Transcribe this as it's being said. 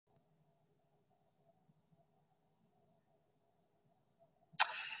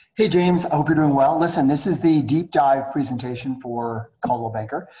Hey, James, I hope you're doing well. Listen, this is the deep dive presentation for Coldwell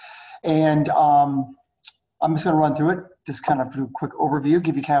Banker. And I'm just going to run through it, just kind of do a quick overview,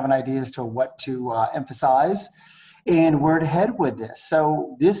 give you kind of an idea as to what to emphasize and where to head with this.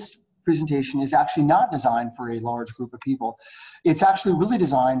 So this presentation is actually not designed for a large group of people. It's actually really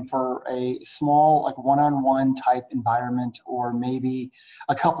designed for a small, like one-on-one type environment, or maybe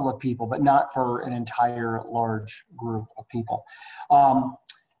a couple of people, but not for an entire large group of people.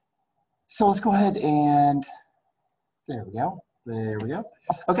 So let's go ahead and, there we go.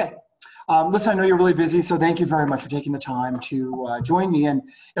 Okay. Listen, I know you're really busy, so thank you very much for taking the time to join me and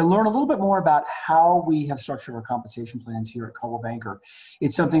learn a little bit more about how we have structured our compensation plans here at Coldwell Banker.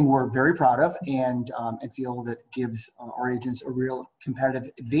 It's something we're very proud of and feel that gives our agents a real competitive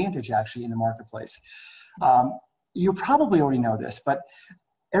advantage actually in the marketplace. You probably already know this, but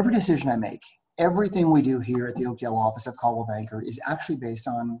every decision I make, everything we do here at the Oakdale office of Coldwell Banker is actually based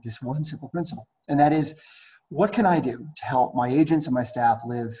on this one simple principle, and that is, what can I do to help my agents and my staff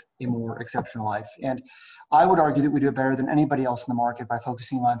live a more exceptional life? And I would argue that we do it better than anybody else in the market by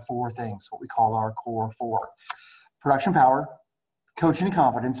focusing on four things, what we call our core four: production power, coaching and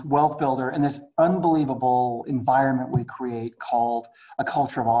confidence, wealth builder, and this unbelievable environment we create called a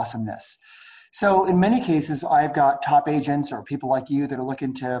culture of awesomeness. So in many cases, I've got top agents or people like you that are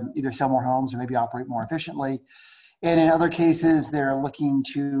looking to either sell more homes or maybe operate more efficiently. And in other cases, they're looking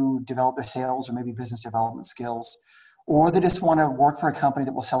to develop their sales or maybe business development skills, or they just want to work for a company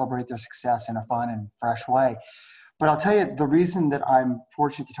that will celebrate their success in a fun and fresh way. But I'll tell you, the reason that I'm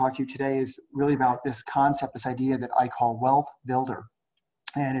fortunate to talk to you today is really about this concept, this idea that I call wealth builder.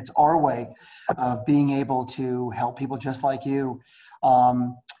 And it's our way of being able to help people just like you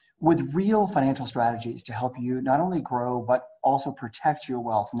with real financial strategies to help you not only grow, but also protect your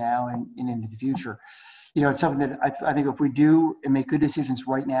wealth now and into the future. You know, it's something that I think if we do and make good decisions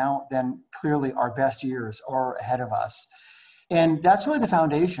right now, then clearly our best years are ahead of us. And that's really the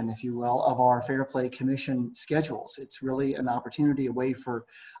foundation, if you will, of our Fairplay commission schedules. It's really an opportunity, a way for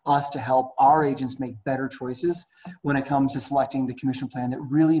us to help our agents make better choices when it comes to selecting the commission plan that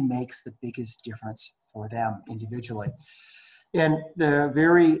really makes the biggest difference for them individually. And the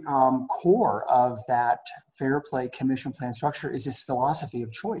very core of that Fairplay commission plan structure is this philosophy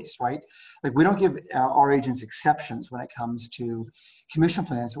of choice, right? Like, we don't give our agents exceptions when it comes to commission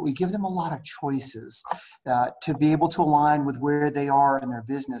plans, but we give them a lot of choices to be able to align with where they are in their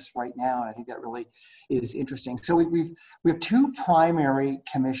business right now. And I think that really is interesting. So we have two primary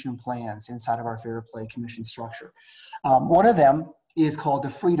commission plans inside of our Fairplay commission structure. One of them is called the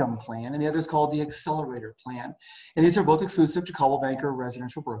Freedom Plan, and the other is called the Accelerator Plan. And these are both exclusive to Coldwell Banker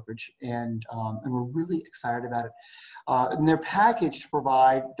Residential Brokerage, and we're really excited about it. And they're packaged to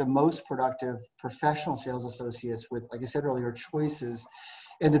provide the most productive professional sales associates with, like I said earlier, choices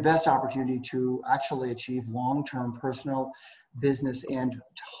and the best opportunity to actually achieve long-term personal, business, and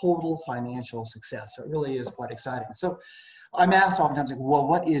total financial success. So it really is quite exciting. So I'm asked oftentimes, like, well,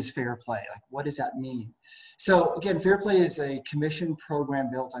 what is Fairplay? Like, what does that mean? So again, Fairplay is a commission program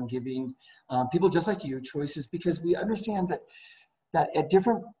built on giving people just like you choices, because we understand that at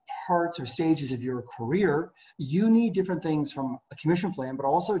different parts or stages of your career, you need different things from a commission plan, but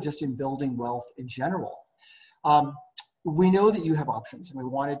also just in building wealth in general. We know that you have options, and we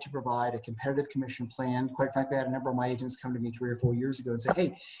wanted to provide a competitive commission plan. Quite frankly, I had a number of my agents come to me 3 or 4 years ago and say,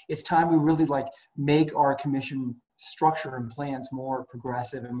 hey, it's time we really make our commission structure and plans more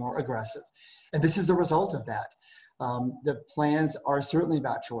progressive and more aggressive. And this is the result of that. The plans are certainly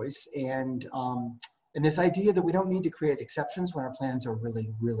about choice, and this idea that we don't need to create exceptions when our plans are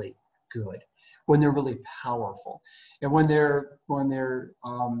really, really good, when they're really powerful, and when they're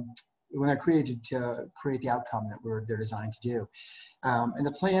created to create the outcome that they're designed to do. And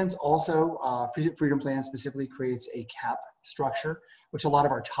the plans also, Freedom Plan specifically creates a cap structure, which a lot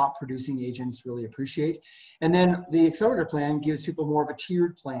of our top producing agents really appreciate. And then the Accelerator Plan gives people more of a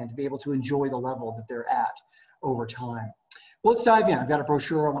tiered plan to be able to enjoy the level that they're at over time. Well, let's dive in. I've got a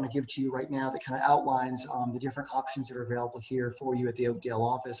brochure I want to give to you right now that kind of outlines the different options that are available here for you at the Oakdale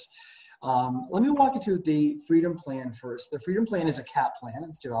office. Let me walk you through the Freedom Plan first. The Freedom Plan is a cap plan.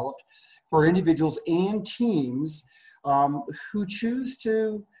 It's developed for individuals and teams who choose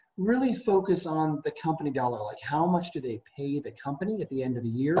to really focus on the company dollar, like how much do they pay the company at the end of the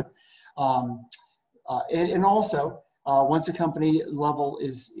year, and also Once a company level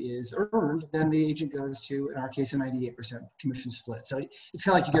is earned, then the agent goes to, in our case, a 98% commission split. So it's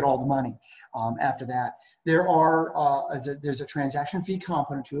kind of like you get all the money after that. There's a transaction fee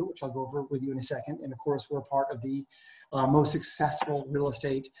component to it, which I'll go over with you in a second. And of course, we're part of the most successful real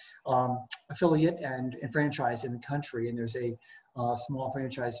estate affiliate and franchise in the country. And there's a small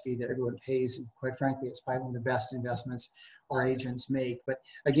franchise fee that everyone pays. And quite frankly, it's probably one of the best investments our agents make. But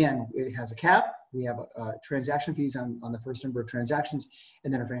again, it has a cap. We have transaction fees on the first number of transactions,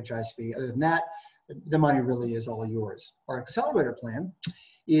 and then a franchise fee. Other than that, the money really is all yours. Our accelerator plan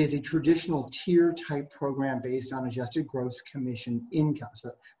is a traditional tier type program based on adjusted gross commission income. So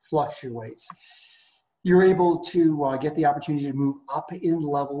it fluctuates. You're able to get the opportunity to move up in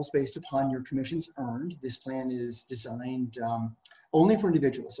levels based upon your commissions earned. This plan is designed only for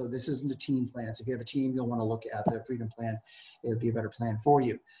individuals. So this isn't a team plan. So if you have a team, you'll want to look at the Freedom Plan. It'll be a better plan for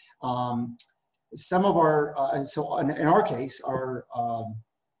you. Some of our, so in our case, our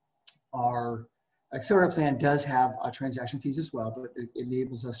accelerator plan does have transaction fees as well, but it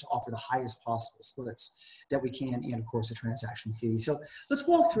enables us to offer the highest possible splits that we can, and of course a transaction fee. So let's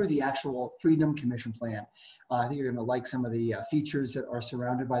walk through the actual Freedom Commission Plan. I think you're going to like some of the features that are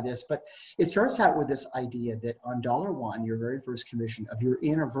surrounded by this, but it starts out with this idea that on $1, your very first commission of your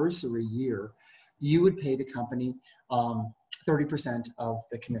anniversary year, you would pay the company 30% of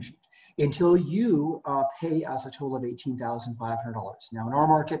the commission until you pay us a total of $18,500. Now in our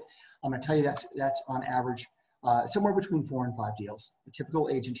market, I'm going to tell you that's on average somewhere between 4 and 5 deals. A typical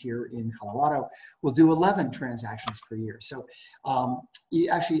agent here in Colorado will do 11 transactions per year. So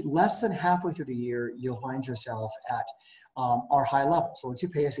actually less than halfway through the year, you'll find yourself at our high level. So once you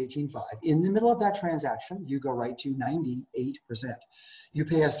pay us $18,500, in the middle of that transaction, you go right to 98%. You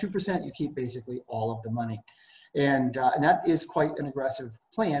pay us 2%, you keep basically all of the money. And that is quite an aggressive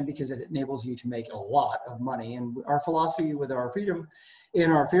plan because it enables you to make a lot of money. And our philosophy with our Freedom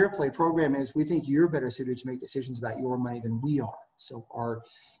in our Fairplay program is we think you're better suited to make decisions about your money than we are. So our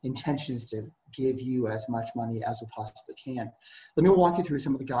intention is to give you as much money as we possibly can. Let me walk you through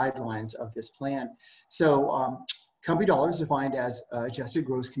some of the guidelines of this plan. So company dollars defined as adjusted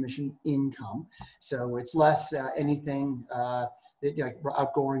gross commission income. So it's less anything like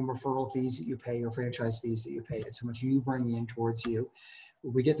outgoing referral fees that you pay or franchise fees that you pay. It's how much you bring in towards you.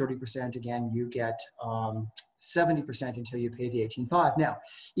 We get 30%. Again, you get 70% until you pay the $18,500. Now,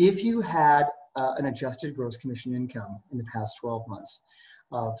 if you had an adjusted gross commission income in the past 12 months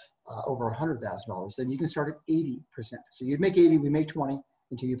of over $100,000, then you can start at 80%. So you'd make 80, we make 20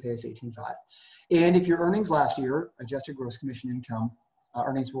 until you pay us $18,500. And if your earnings last year, adjusted gross commission income,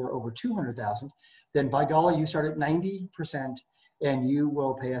 earnings were over $200,000, then by golly, you start at 90%. And you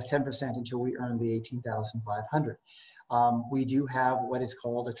will pay us 10% until we earn the $18,500. We do have what is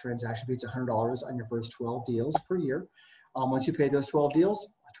called a transaction fee. It's $100 on your first 12 deals per year. Once you pay those 12 deals,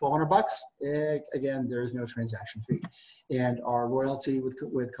 $1,200, again, there is no transaction fee. And our royalty with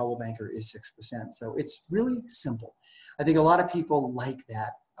Coldwell Banker is 6%. So it's really simple. I think a lot of people like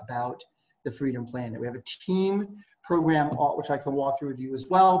that about the Freedom Plan. We have a team program, which I can walk through with you as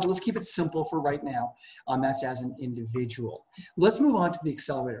well, but let's keep it simple for right now. That's as an individual. Let's move on to the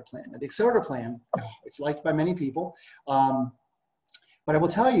accelerator plan. Now, the accelerator plan, it's liked by many people, but I will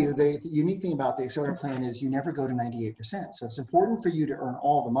tell you the unique thing about the accelerator plan is you never go to 98%. So it's important for you to earn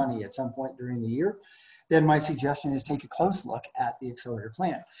all the money at some point during the year. Then my suggestion is take a close look at the accelerator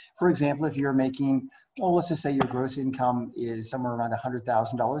plan. For example, if you're making, well, let's just say your gross income is somewhere around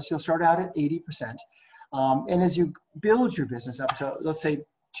 $100,000, you'll start out at 80%. And as you build your business up to, let's say,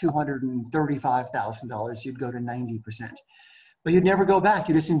 $235,000, you'd go to 90%. But you'd never go back.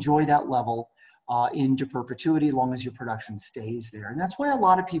 You just enjoy that level into perpetuity as long as your production stays there. And that's why a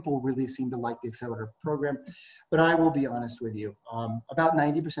lot of people really seem to like the accelerator program. But I will be honest with you, about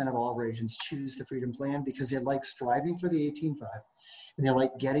 90% of all of our agents choose the Freedom Plan because they like striving for the $18,500 and they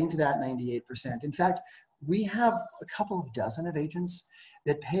like getting to that 98%. In fact, we have a couple of dozen of agents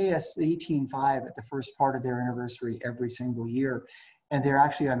that pay us $18,500 at the first part of their anniversary every single year. And they're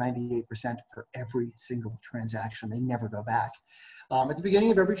actually on 98% for every single transaction. They never go back. At the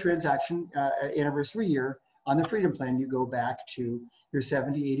beginning of every transaction, anniversary year, on the Freedom Plan, you go back to your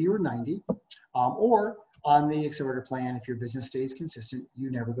 70, 80, or 90. Or on the accelerator plan, if your business stays consistent, you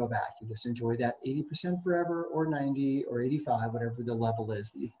never go back. You just enjoy that 80% forever, or 90, or 85, whatever the level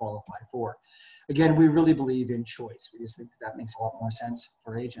is that you qualify for. Again, we really believe in choice. We just think that makes a lot more sense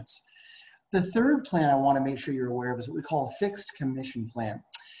for agents. The third plan I want to make sure you're aware of is what we call a fixed commission plan.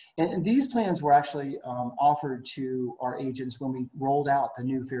 And these plans were actually offered to our agents when we rolled out the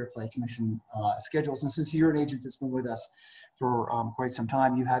new Fairplay commission schedules. And since you're an agent that's been with us for quite some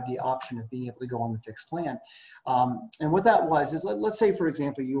time, you had the option of being able to go on the fixed plan. And what that was is, let's say, for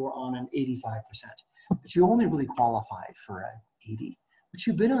example, you were on an 85%, but you only really qualified for an 80, but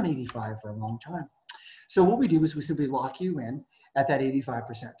you've been on 85 for a long time. So what we do is we simply lock you in at that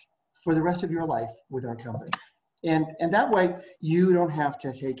 85% for the rest of your life with our company. And that way, you don't have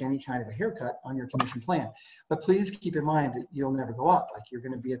to take any kind of a haircut on your commission plan. But please keep in mind that you'll never go up. Like, you're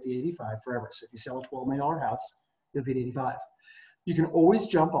going to be at the 85 forever. So if you sell a $12 million house, you'll be at 85. You can always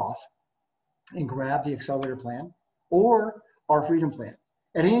jump off and grab the accelerator plan or our freedom plan.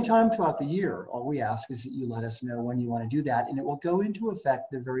 At any time throughout the year, all we ask is that you let us know when you want to do that, and it will go into effect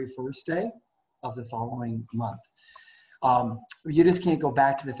the very first day of the following month. You just can't go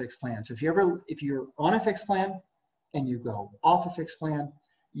back to the fixed plan. So if you're on a fixed plan and you go off a fixed plan,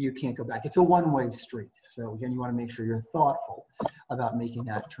 you can't go back. It's a one-way street. So again, you want to make sure you're thoughtful about making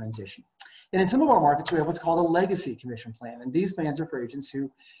that transition. And in some of our markets, we have what's called a legacy commission plan. And these plans are for agents who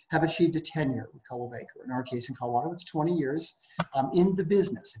have achieved a tenure with Coldwell Banker. In our case, in Colorado, it's 20 years in the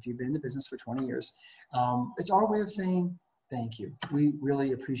business. If you've been in the business for 20 years, it's our way of saying thank you. We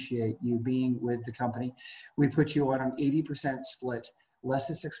really appreciate you being with the company. We put you on an 80% split, less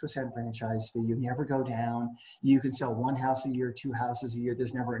than 6% franchise fee. You never go down. You can sell one house a year, two houses a year.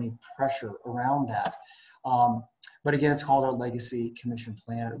 There's never any pressure around that. But again, it's called our legacy commission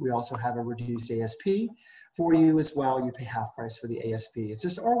plan. We also have a reduced ASP for you as well. You pay half price for the ASP. It's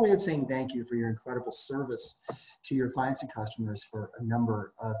just our way of saying thank you for your incredible service to your clients and customers for a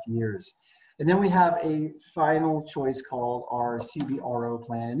number of years. And then we have a final choice called our CBRO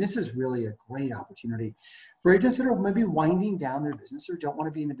plan. And this is really a great opportunity for agents that are maybe winding down their business or don't want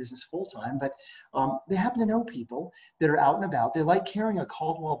to be in the business full time, but they happen to know people that are out and about. They like carrying a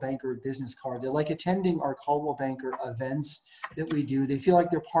Coldwell Banker business card. They like attending our Coldwell Banker events that we do. They feel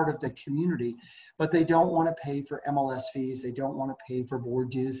like they're part of the community, but they don't want to pay for MLS fees. They don't want to pay for board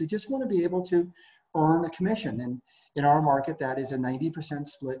dues. They just want to be able to earn a commission. And in our market, that is a 90%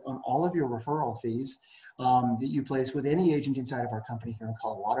 split on all of your referral fees that you place with any agent inside of our company here in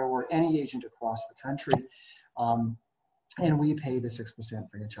Colorado or any agent across the country. And we pay the 6%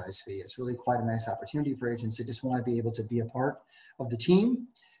 franchise fee. It's really quite a nice opportunity for agents that just want to be able to be a part of the team,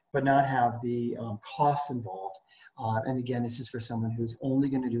 but not have the costs involved. And again, this is for someone who's only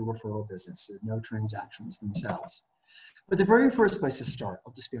going to do referral business, no transactions themselves. But the very first place to start,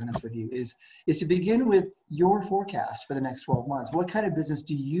 I'll just be honest with you, is to begin with your forecast for the next 12 months. What kind of business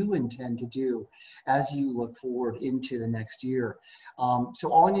do you intend to do as you look forward into the next year? So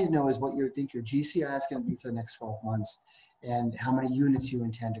all I need to know is what you think your GCI is going to be for the next 12 months and how many units you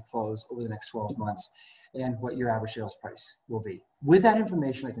intend to close over the next 12 months and what your average sales price will be. With that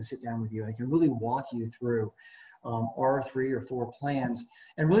information, I can sit down with you and I can really walk you through our 3 or 4 plans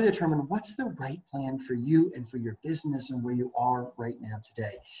and really determine what's the right plan for you and for your business and where you are right now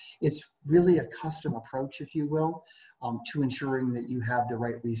today. It's really a custom approach, if you will, to ensuring that you have the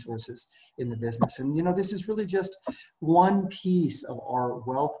right resources in the business. And you know, this is really just one piece of our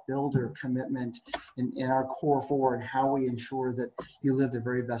wealth builder commitment in our core 4 and how we ensure that you live the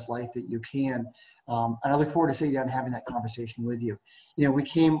very best life that you can. And I look forward to sitting down and having that conversation with you. You know, we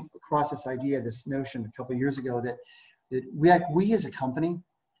came across this idea, this notion a couple of years ago that we as a company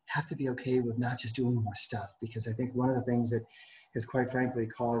have to be okay with not just doing more stuff, because I think one of the things that has quite frankly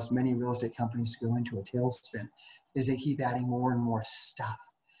caused many real estate companies to go into a tailspin is they keep adding more and more stuff,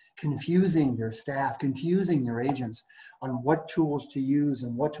 confusing their staff, confusing their agents on what tools to use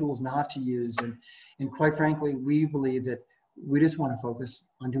and what tools not to use. And quite frankly, we believe that we just want to focus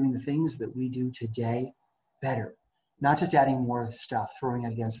on doing the things that we do today better, not just adding more stuff, throwing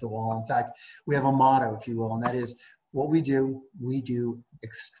it against the wall. In fact, we have a motto, if you will, and that is what we do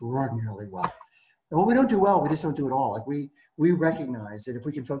extraordinarily well. And what we don't do well, we just don't do it all. Like we recognize that if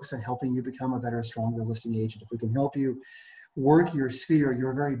we can focus on helping you become a better, stronger listing agent, if we can help you work your sphere,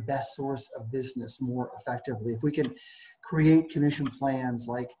 your very best source of business more effectively, if we can create commission plans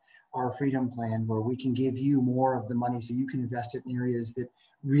like our freedom plan where we can give you more of the money so you can invest it in areas that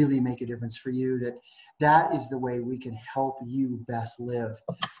really make a difference for you, that is the way we can help you best live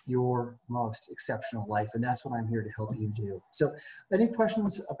your most exceptional life. And that's what I'm here to help you do. So any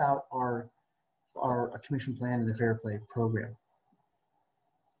questions about our commission plan and the Fairplay program?